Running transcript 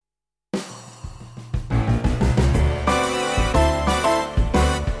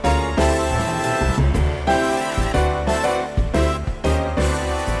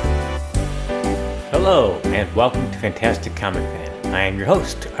and welcome to Fantastic Comic Fan. I am your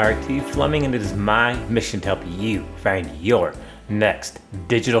host, R.T. Fleming, and it is my mission to help you find your next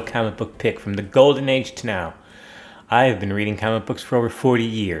digital comic book pick from the golden age to now. I have been reading comic books for over 40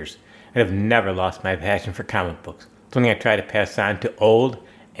 years and have never lost my passion for comic books, something I try to pass on to old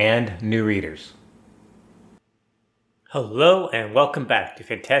and new readers. Hello and welcome back to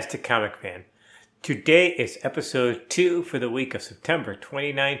Fantastic Comic Fan. Today is episode 2 for the week of September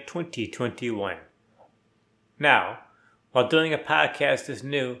 29, 2021. Now, while doing a podcast is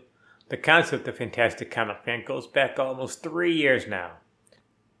new, the concept of Fantastic Comic Fan goes back almost 3 years now.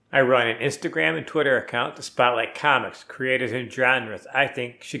 I run an Instagram and Twitter account to spotlight comics, creators, and genres I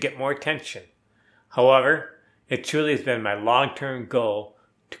think should get more attention. However, it truly has been my long-term goal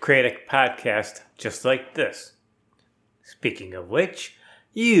to create a podcast just like this. Speaking of which,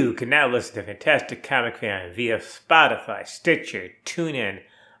 you can now listen to Fantastic Comic Fan via Spotify, Stitcher, TuneIn,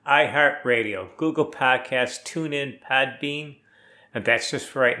 iHeartRadio, Google Podcasts, TuneIn, Podbean, and that's just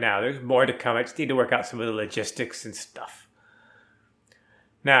for right now. There's more to come. I just need to work out some of the logistics and stuff.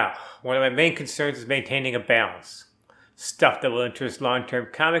 Now, one of my main concerns is maintaining a balance. Stuff that will interest long-term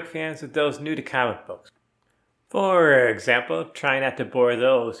comic fans with those new to comic books. For example, try not to bore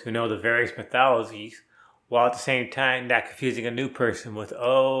those who know the various mythologies, while at the same time not confusing a new person with,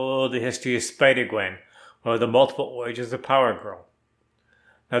 the history of Spider-Gwen, or the multiple origins of Power Girl.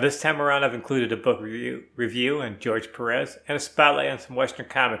 Now this time around I've included a book review on George Perez and a spotlight on some Western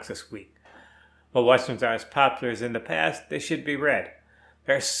comics this week. While Westerns aren't as popular as in the past, they should be read.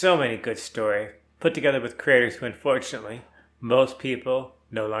 There are so many good stories, put together with creators who unfortunately, most people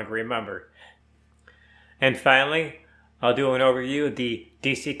no longer remember. And finally, I'll do an overview of the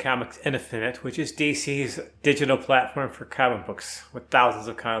DC Comics Infinite, which is DC's digital platform for comic books, with thousands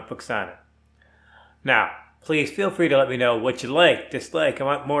of comic books on it. Now, please feel free to let me know what you like, dislike, and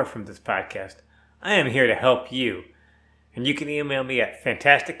want more from this podcast. I am here to help you. And you can email me at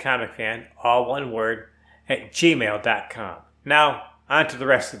fantasticcomicfan, all one word, at gmail.com. Now, on to the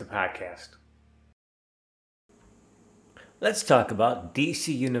rest of the podcast. Let's talk about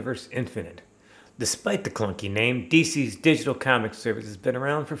DC Universe Infinite. Despite the clunky name, DC's digital comic service has been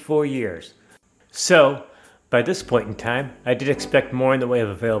around for 4 years. So, by this point in time, I did expect more in the way of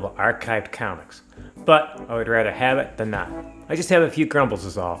available archived comics. But I would rather have it than not. I just have a few grumbles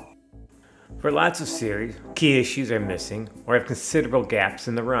is all. For lots of series, key issues are missing or have considerable gaps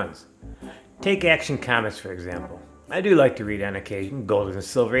in the runs. Take Action Comics for example. I do like to read on occasion Golden and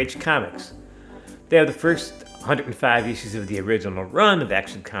Silver Age comics. They have the first 105 issues of the original run of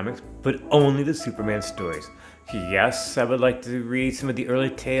Action Comics, but only the Superman stories. Yes, I would like to read some of the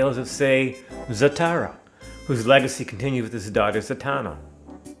early tales of, say, Zatara, whose legacy continues with his daughter Zatanna.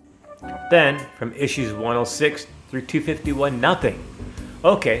 Then, from issues 106 through 251, nothing.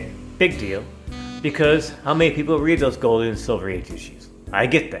 Okay, big deal, because how many people read those Golden and Silver Age issues? I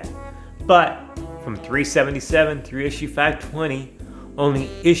get that. But, from 377 through issue 520, only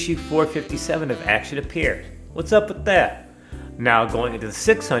issue 457 of Action appeared. What's up with that? Now, going into the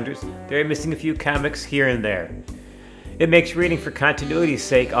 600s, they're missing a few comics here and there. It makes reading for continuity's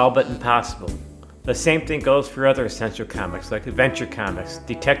sake all but impossible. The same thing goes for other essential comics like Adventure Comics,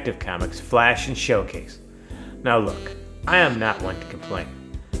 Detective Comics, Flash, and Showcase. Now look, I am not one to complain.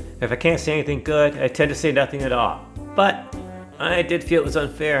 If I can't say anything good, I tend to say nothing at all. But I did feel it was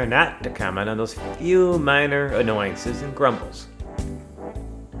unfair not to comment on those few minor annoyances and grumbles.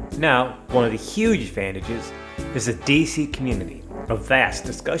 Now, one of the huge advantages is the DC community, a vast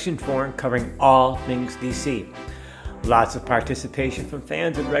discussion forum covering all things DC. Lots of participation from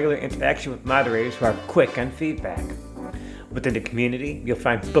fans and regular interaction with moderators who are quick on feedback. Within the community, you'll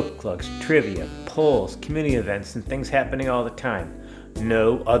find book clubs, trivia, polls, community events, and things happening all the time.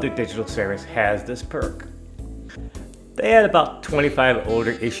 No other digital service has this perk. They add about 25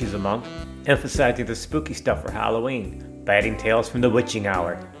 older issues a month, emphasizing the spooky stuff for Halloween, by adding tales from The Witching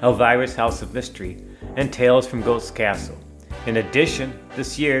Hour, Elvira's House of Mystery, and tales from Ghost Castle. In addition,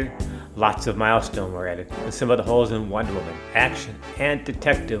 this year, lots of milestones were added, and some of the holes in Wonder Woman, Action, and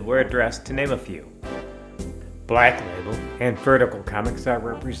Detective were addressed, to name a few. Black Label and Vertical Comics are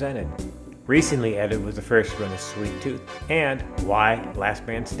represented. Recently added was the first run of Sweet Tooth and Why Last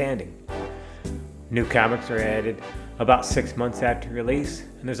Man Standing. New comics are added about 6 months after release,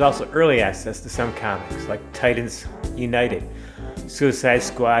 and there's also early access to some comics like Titans United, Suicide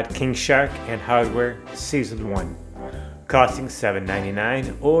Squad, King Shark, and Hardware Season 1. Costing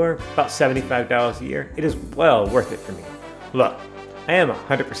 $7.99 or about $75 a year, it is well worth it for me. Look, I am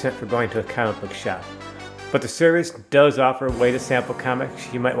 100% for going to a comic book shop, but the service does offer a way to sample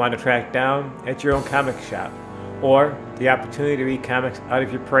comics you might want to track down at your own comic shop, or the opportunity to read comics out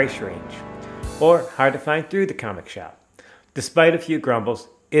of your price range. or hard to find through the comic shop. Despite a few grumbles,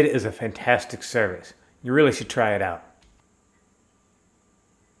 it is a fantastic service. You really should try it out.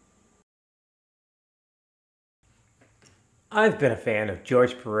 I've been a fan of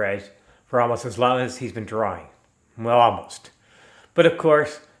George Perez for almost as long as he's been drawing. Well, almost. But of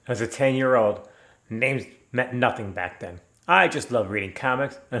course, as a 10-year-old, names meant nothing back then. I just loved reading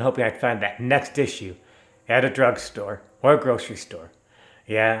comics and hoping I'd find that next issue at a drugstore or a grocery store.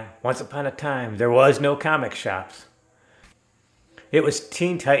 Yeah, once upon a time, there was no comic shops. It was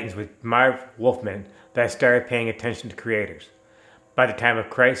Teen Titans with Marv Wolfman that I started paying attention to creators. By the time of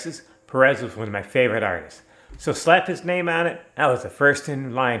Crisis, Perez was one of my favorite artists. So slap his name on it, I was the first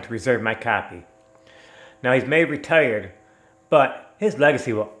in line to reserve my copy. Now he's may retired, but his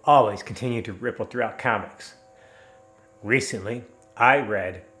legacy will always continue to ripple throughout comics. Recently, I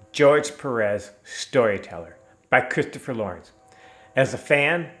read George Perez, Storyteller by Christopher Lawrence. As a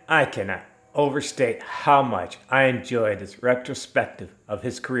fan, I cannot overstate how much I enjoyed this retrospective of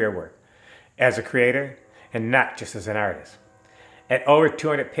his career work as a creator and not just as an artist. At over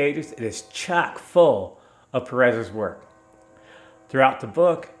 200 pages, it is chock full of Perez's work. Throughout the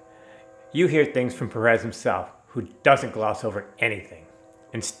book, you hear things from Perez himself, who doesn't gloss over anything.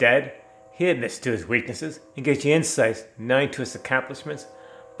 Instead, he admits to his weaknesses and gives you insights not into his accomplishments,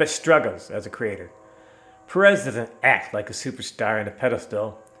 but struggles as a creator. Perez doesn't act like a superstar on a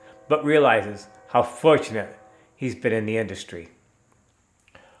pedestal, but realizes how fortunate he's been in the industry.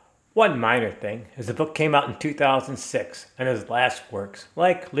 One minor thing is the book came out in 2006, and his last works,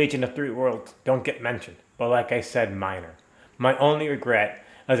 like Legion of Three Worlds, don't get mentioned, but like I said, minor. My only regret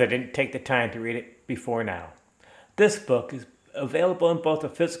is I didn't take the time to read it before now. This book is available in both a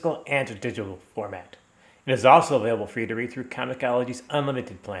physical and a digital format. It is also available for you to read through Comixology's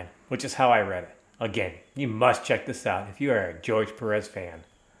Unlimited plan, which is how I read it. Again, you must check this out if you are a George Perez fan.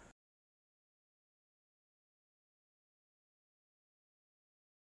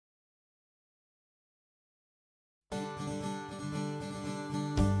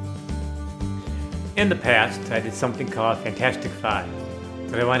 In the past, I did something called Fantastic Five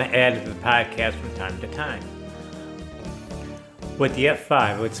that I want to add to the podcast from time to time. With the F5,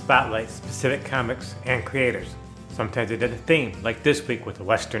 I would spotlight specific comics and creators. Sometimes I did a theme, like this week with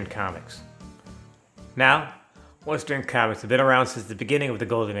Western comics. Now, Western comics have been around since the beginning of the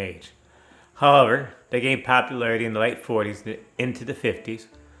Golden Age. However, they gained popularity in the late 40s and into the 50s,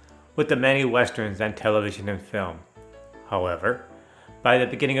 with the many Westerns on television and film. However, by the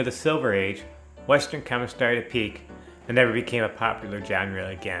beginning of the Silver Age, Western comics started to peak and never became a popular genre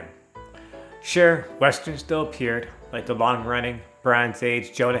again. Sure, Westerns still appeared, like the long-running Bronze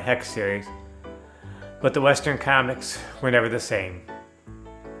Age Jonah Hex series, but the Western comics were never the same.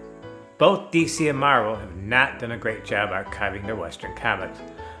 Both DC and Marvel have not done a great job archiving their Western comics,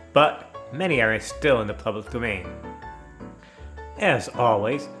 but many are still in the public domain. As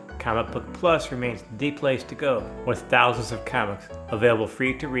always, Comic Book Plus remains the place to go, with thousands of comics available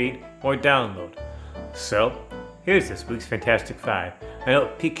free to read or download. So, here's this week's Fantastic Five. I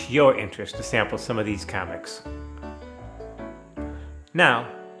hope it piques your interest to sample some of these comics. Now,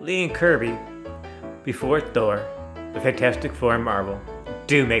 Lee and Kirby, before Thor, the Fantastic Four and Marvel,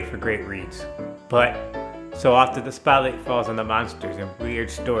 do make for great reads. But so often the spotlight falls on the monsters and weird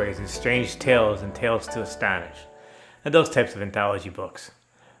stories and strange tales and tales to astonish, and those types of anthology books.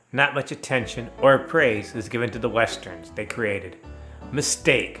 Not much attention or praise is given to the Westerns they created.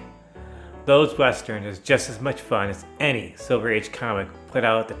 Mistake. Those Westerns is just as much fun as any Silver Age comic put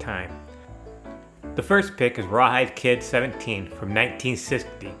out at the time. The first pick is Rawhide Kid 17 from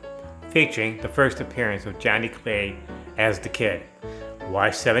 1960, featuring the first appearance of Johnny Clay as the Kid. Why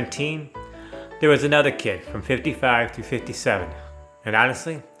 17? There was another Kid from 55 through 57, and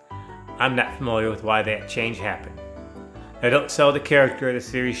honestly, I'm not familiar with why that change happened. Now don't sell the character of the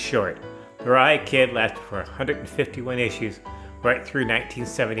series short. The Rawhide Kid lasted for 151 issues right through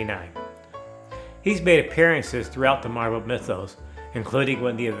 1979. He's made appearances throughout the Marvel mythos, including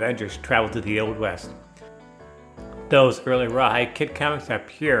when the Avengers traveled to the Old West. Those early Rawhide Kid comics are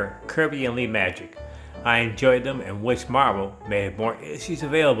pure Kirby and Lee magic. I enjoyed them and wish Marvel made more issues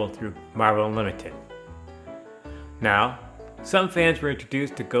available through Marvel Unlimited. Now, some fans were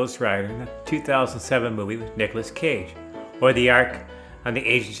introduced to Ghost Rider in the 2007 movie with Nicolas Cage, or the arc on the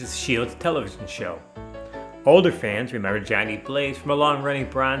Agents of S.H.I.E.L.D. television show. Older fans remember Johnny Blaze from a long-running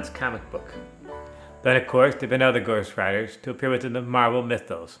Bronze comic book. Then, of course, there have been other Ghost Riders to appear within the Marvel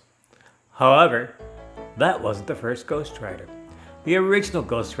mythos. However, that wasn't the first Ghost Rider. The original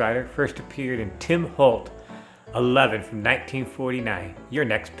Ghost Rider first appeared in Tim Holt 11 from 1949, your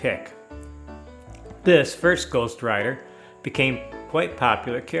next pick. This first Ghost Rider became quite a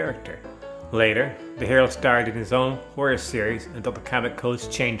popular character. Later, the hero starred in his own horror series until the comic codes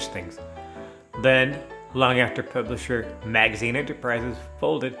changed things. Then, long after publisher Magazine Enterprises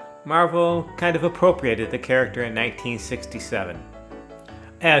folded, Marvel kind of appropriated the character in 1967.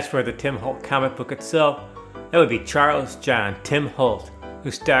 As for the Tim Holt comic book itself, that would be Charles John Tim Holt,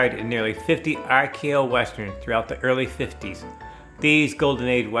 who starred in nearly 50 RKO westerns throughout the early 50s. These Golden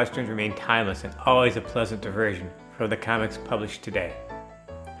Age westerns remain timeless and always a pleasant diversion from the comics published today.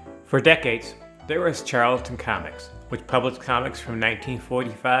 For decades, there was Charlton Comics, which published comics from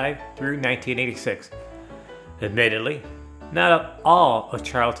 1945 through 1986. Admittedly, not all of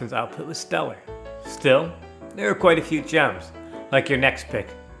Charlton's output was stellar. Still, there were quite a few gems, like your next pick,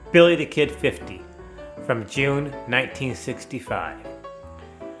 Billy the Kid 50, from June 1965.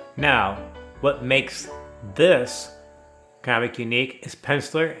 Now, what makes this comic unique is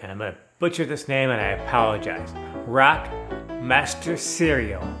penciler, and I'm going to butcher this name and I apologize, Rock Master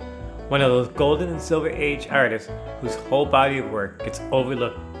Serial, one of those golden and silver age artists whose whole body of work gets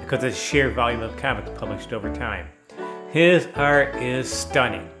overlooked because of the sheer volume of comics published over time. His art is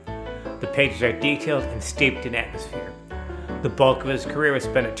stunning. The pages are detailed and steeped in atmosphere. The bulk of his career was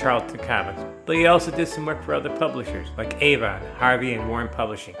spent at Charlton Comics, but he also did some work for other publishers like Avon, Harvey, and Warren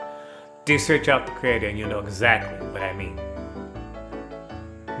Publishing. Do search out the creator and you'll know exactly what I mean.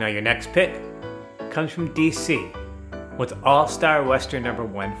 Now your next pick comes from DC, with All-Star Western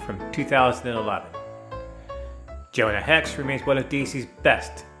 #1 from 2011. Jonah Hex remains one of DC's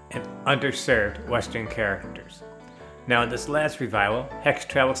best and underserved Western characters. Now in this last revival, Hex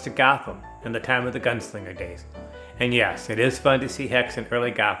travels to Gotham in the time of the Gunslinger days. And yes, it is fun to see Hex in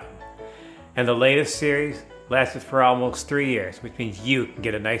early Gotham. And the latest series lasted for almost 3 years, which means you can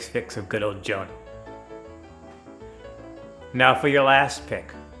get a nice fix of good old Jonah. Now for your last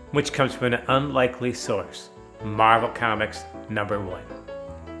pick, which comes from an unlikely source, Marvel Comics #1.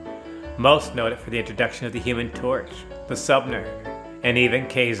 Most noted for the introduction of the Human Torch, the Submariner, and even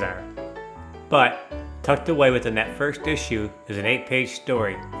Kazar. But tucked away within that first issue is an 8-page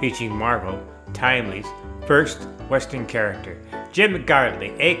story featuring Marvel, Timely's first Western character, Jim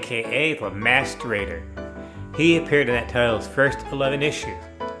Gardley, aka the Masked Raider. He appeared in that title's first 11 issues.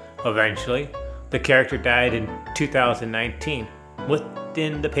 Eventually, the character died in 2019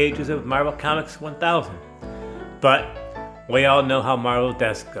 within the pages of Marvel Comics 1000. But we all know how Marvel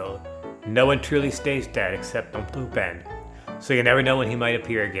does go. No one truly stays dead except Uncle Ben, so you never know when he might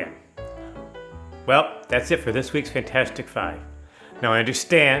appear again. Well, that's it for this week's Fantastic Five. Now I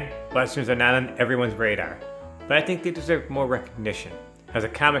understand Westerns are not on everyone's radar, but I think they deserve more recognition. As a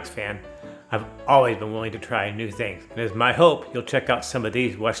comics fan, I've always been willing to try new things, and it's my hope you'll check out some of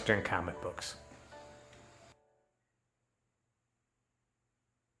these Western comic books.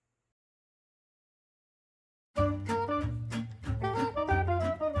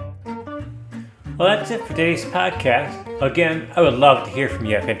 Well, that's it for today's podcast. Again, I would love to hear from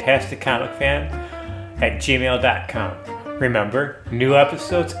you, Fantastic Comic Fan, at gmail.com. Remember, new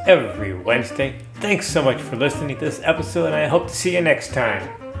episodes every Wednesday. Thanks so much for listening to this episode, and I hope to see you next time.